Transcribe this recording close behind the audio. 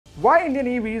Why Indian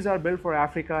EVs are built for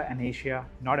Africa and Asia,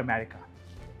 not America.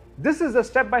 This is a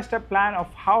step-by-step plan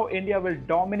of how India will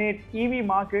dominate EV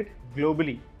market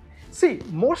globally. See,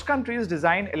 most countries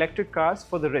design electric cars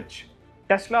for the rich.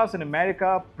 Teslas in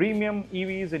America, premium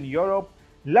EVs in Europe,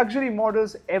 luxury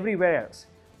models everywhere else.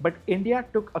 But India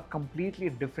took a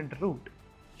completely different route.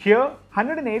 Here,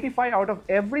 185 out of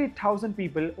every 1,000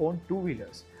 people own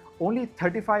two-wheelers. Only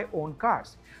 35 own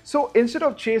cars. So instead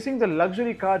of chasing the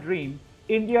luxury car dream,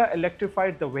 India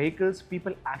electrified the vehicles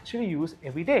people actually use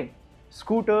every day.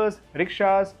 Scooters,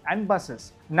 rickshaws, and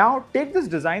buses. Now take this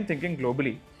design thinking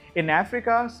globally. In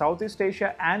Africa, Southeast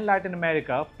Asia, and Latin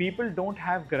America, people don't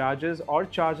have garages or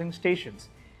charging stations.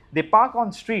 They park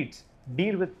on streets,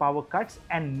 deal with power cuts,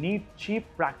 and need cheap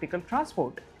practical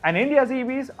transport. And India's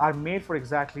EVs are made for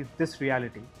exactly this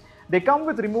reality. They come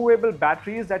with removable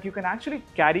batteries that you can actually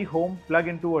carry home, plug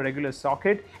into a regular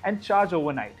socket, and charge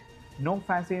overnight. No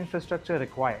fancy infrastructure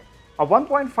required. A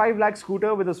 1.5 lakh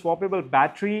scooter with a swappable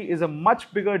battery is a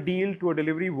much bigger deal to a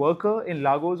delivery worker in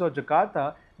Lagos or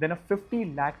Jakarta than a 50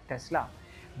 lakh Tesla.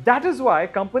 That is why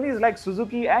companies like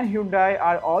Suzuki and Hyundai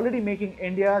are already making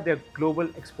India their global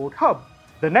export hub.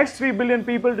 The next 3 billion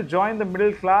people to join the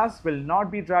middle class will not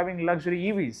be driving luxury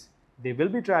EVs. They will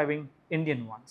be driving Indian ones.